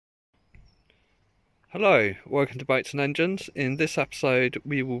Hello, welcome to Boats and Engines. In this episode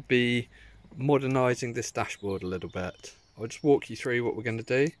we will be modernising this dashboard a little bit. I'll just walk you through what we're going to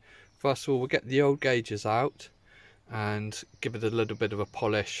do. First of all, we'll get the old gauges out and give it a little bit of a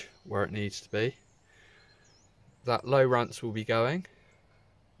polish where it needs to be. That low rance will be going,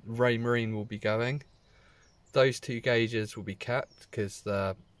 Ray Marine will be going. Those two gauges will be kept because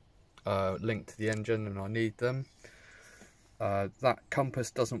they're linked to the engine and I need them. That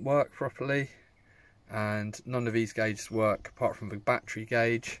compass doesn't work properly, and none of these gauges work apart from the battery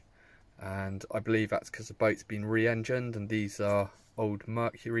gauge, and I believe that's because the boat's been re-engined and these are old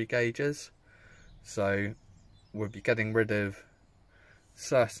mercury gauges. So we'll be getting rid of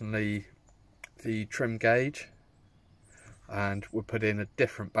certainly the trim gauge, and we'll put in a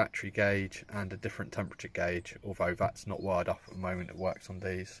different battery gauge and a different temperature gauge, although that's not wired up at the moment. It works on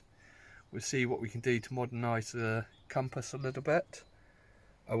these. We'll see what we can do to modernise the compass a little bit.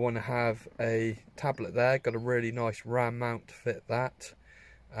 I want to have a tablet there, got a really nice RAM mount to fit that,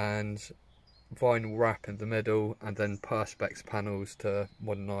 and vinyl wrap in the middle, and then perspex panels to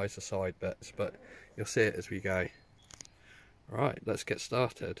modernise the side bits, but you'll see it as we go. Right, let's get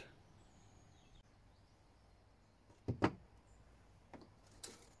started.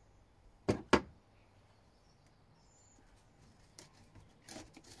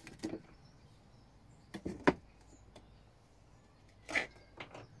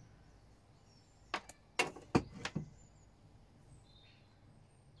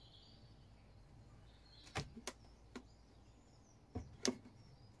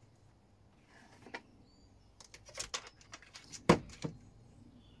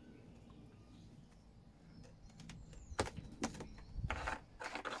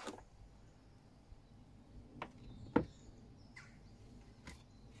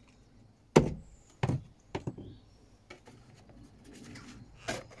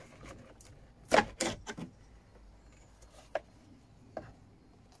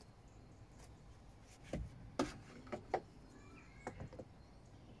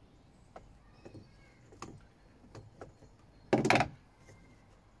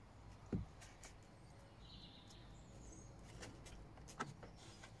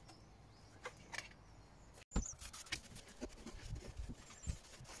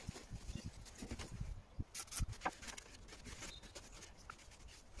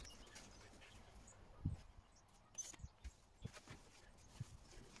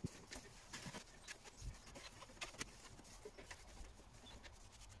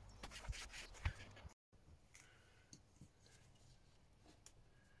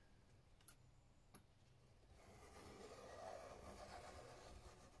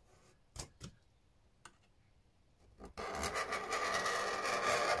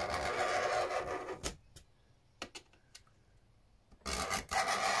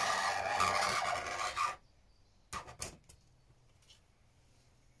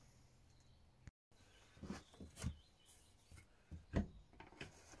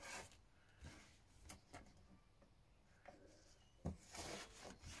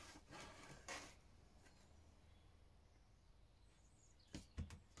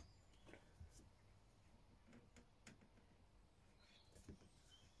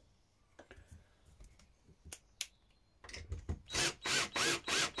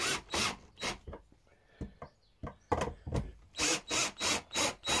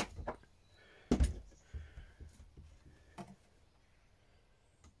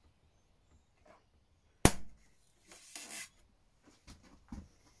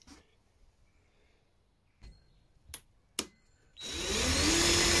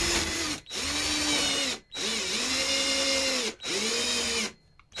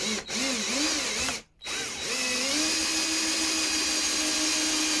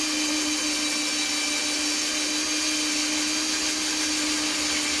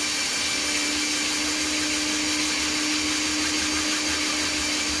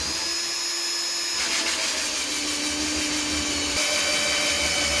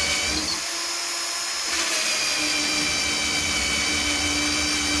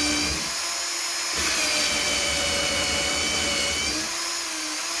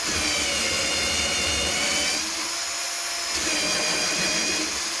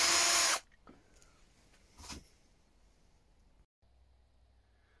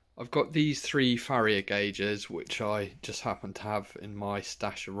 I've got these three Farrier gauges which I just happen to have in my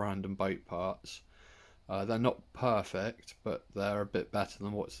stash of random boat parts. They're not perfect, but they're a bit better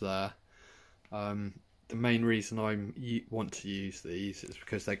than what's there. The main reason I want to use these is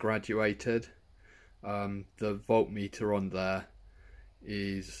because they're graduated. The voltmeter on there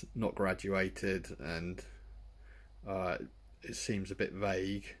is not graduated, and it seems a bit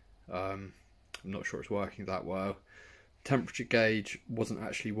vague. I'm not sure it's working that well. Temperature gauge wasn't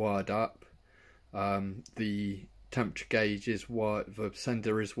actually wired up. The temperature gauge is wired, the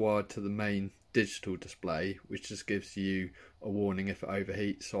sender is wired to the main digital display, which just gives you a warning if it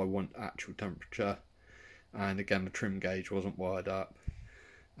overheats, so I want actual temperature. And again, the trim gauge wasn't wired up.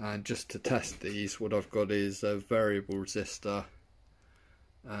 And just to test these, what I've got is a variable resistor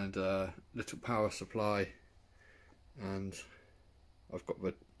and a little power supply, and I've got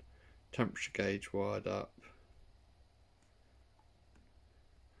the temperature gauge wired up.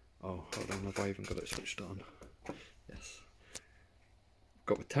 Oh, hold on, have I even got it switched on? Yes.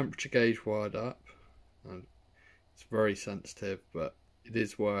 Got the temperature gauge wired up, and it's very sensitive, but it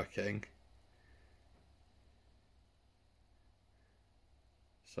is working.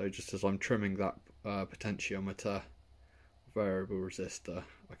 So just as I'm trimming that potentiometer variable resistor,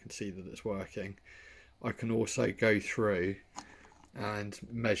 I can see that it's working. I can also go through and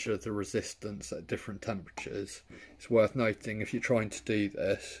measure the resistance at different temperatures. It's worth noting, if you're trying to do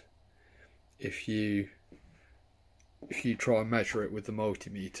this, if you try and measure it with the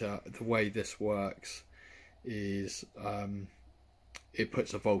multimeter, the way this works is it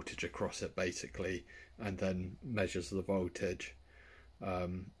puts a voltage across it basically, and then measures the voltage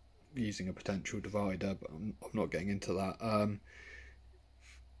using a potential divider, but I'm not getting into that.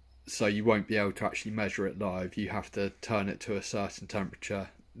 So you won't be able to actually measure it live. You have to turn it to a certain temperature,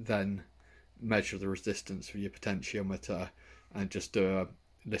 then measure the resistance of your potentiometer, and just do a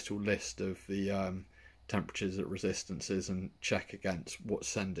little list of the temperatures at resistances and check against what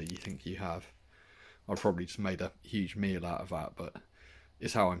sender you think you have. I've probably just made a huge meal out of that, but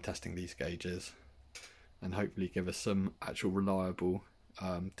it's how I'm testing these gauges, and hopefully give us some actual reliable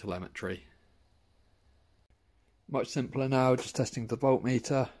telemetry. Much simpler now, just testing the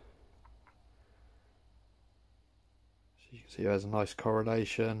voltmeter. So you can see there's a nice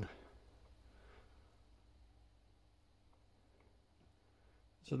correlation.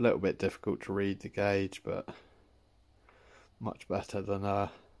 It's a little bit difficult to read the gauge, but much better than no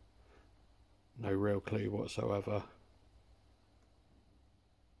real clue whatsoever.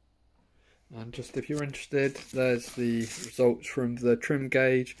 And just if you're interested, there's the results from the trim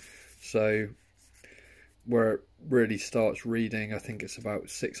gauge. So where it really starts reading, I think it's about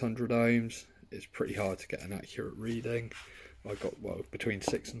 600 ohms. It's pretty hard to get an accurate reading. I got, well, between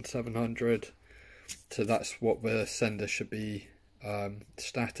 600 and 700. So that's what the sender should be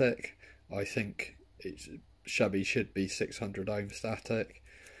static. I think Chevy should be 600 ohm static.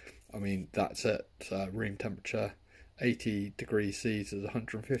 I mean, that's at room temperature. 80 degrees C is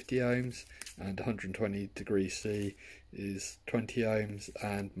 150 ohms, and 120 degrees C is 20 ohms,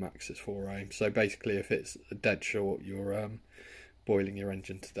 and max is 4 ohms. So basically, if it's dead short, you're boiling your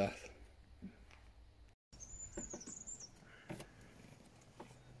engine to death.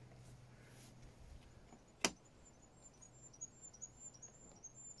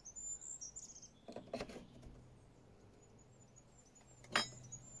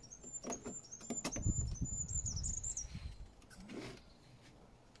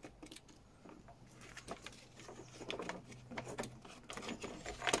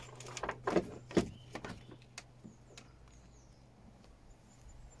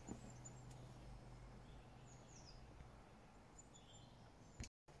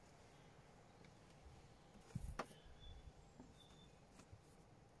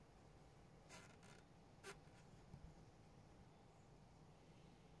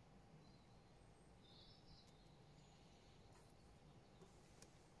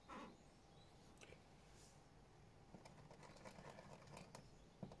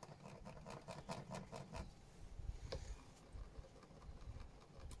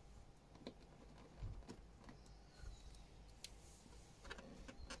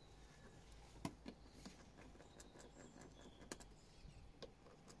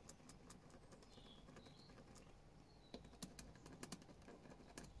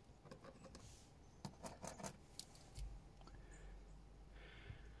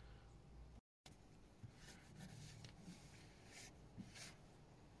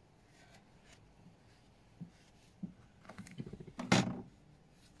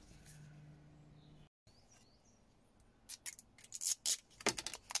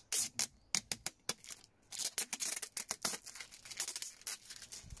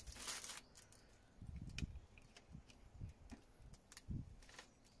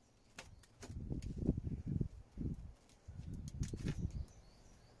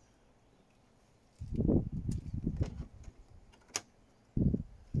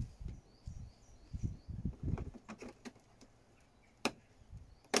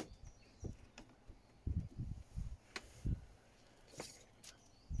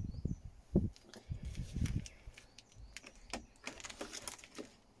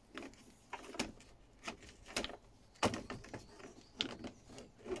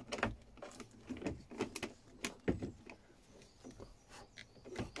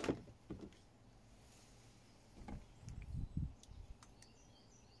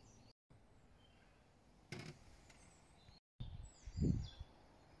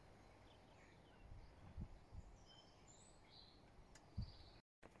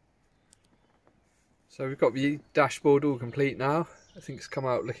 So we've got the dashboard all complete now. I think it's come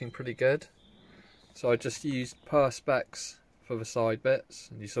out looking pretty good. So I just used Perspex for the side bits,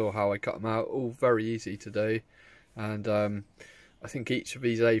 and you saw how I cut them out, all very easy to do. And I think each of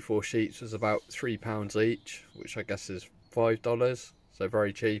these A4 sheets was about £3 each, which I guess is $5, so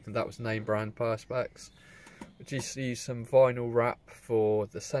very cheap, and that was name brand Perspex. I just used some vinyl wrap for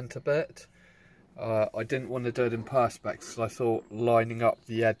the centre bit. I didn't want to do it in Perspex because I thought lining up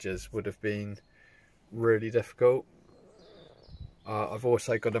the edges would have been really difficult. I've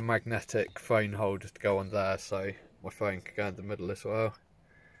also got a magnetic phone holder to go on there, so my phone can go in the middle as well.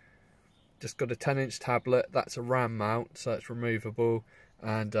 Just got a 10-inch tablet. That's a RAM mount, so it's removable,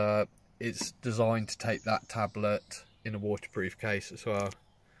 and it's designed to take that tablet in a waterproof case as well.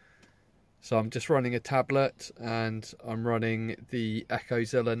 So I'm just running a tablet, and I'm running the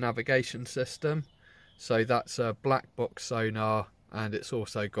EchoZilla Navigation system. So that's a black box sonar, and it's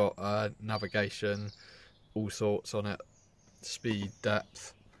also got navigation, all sorts on it, speed,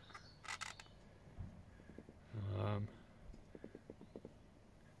 depth.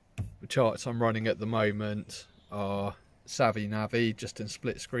 The charts I'm running at the moment are Savvy Navi, just in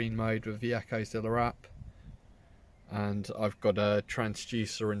split screen mode with the EchoZilla app. And I've got a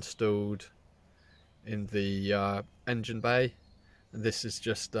transducer installed in the engine bay, and this is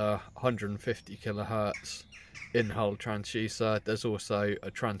just a 150 kilohertz in-hull transducer. There's also a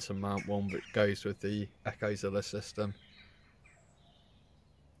transom mount one which goes with the EchoZilla system.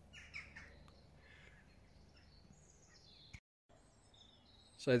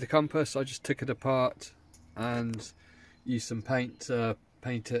 So the compass, I just took it apart and used some paint to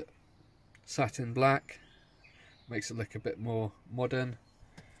paint it satin black. Makes it look a bit more modern.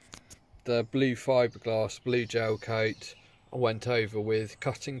 The blue fiberglass, blue gel coat, I went over with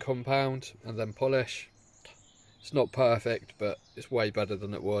cutting compound and then polish. It's not perfect, but it's way better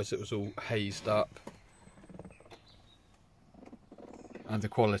than it was. It was all hazed up. And the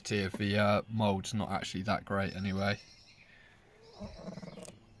quality of the mould's not actually that great anyway.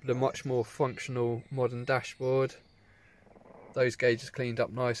 But a much more functional modern dashboard. Those gauges cleaned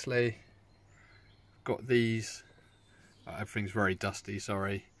up nicely. Got these. Everything's very dusty,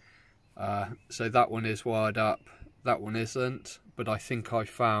 sorry. So that one is wired up, that one isn't, but I think I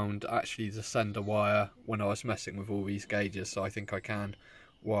found actually the sender wire when I was messing with all these gauges, so I think I can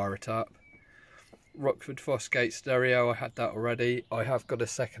wire it up. Rockford Fosgate stereo, I had that already. I have got a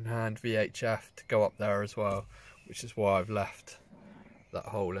second-hand VHF to go up there as well, which is why I've left that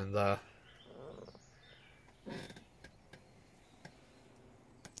hole in there.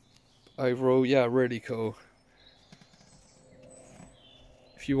 Overall, yeah, really cool.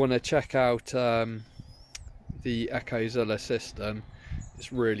 If you want to check out the EchoZilla system,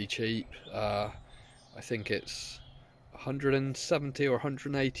 it's really cheap. I think it's $170 or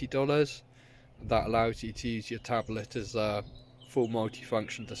 $180. That allows you to use your tablet as a full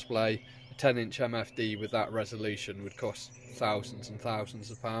multifunction display. A 10-inch MFD with that resolution would cost thousands and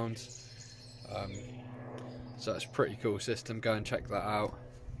thousands of pounds. So it's a pretty cool system. Go and check that out.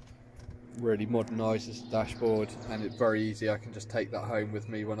 Really modernises the dashboard, and it's very easy. I can just take that home with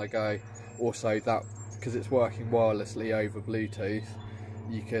me when I go. Also, that because it's working wirelessly over Bluetooth,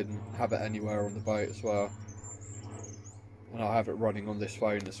 you can have it anywhere on the boat as well. And I have it running on this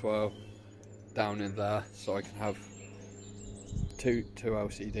phone as well, down in there, so I can have two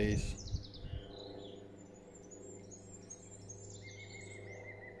LCDs.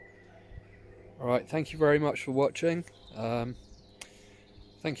 Alright, thank you very much for watching.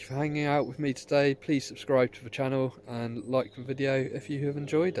 Thank you for hanging out with me today. Please subscribe to the channel and like the video if you have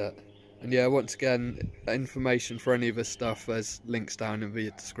enjoyed it. And yeah, once again, information for any of this stuff, there's links down in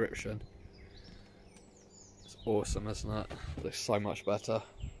the description. It's awesome, isn't it? It looks so much better.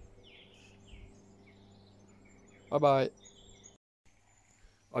 Bye bye.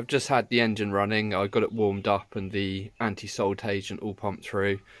 I've just had the engine running. I got it warmed up and the anti-salt agent all pumped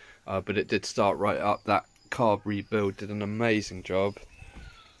through, but it did start right up. That carb rebuild did an amazing job.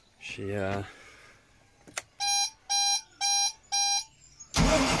 She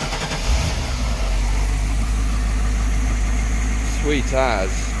sweet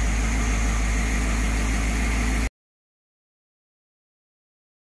as.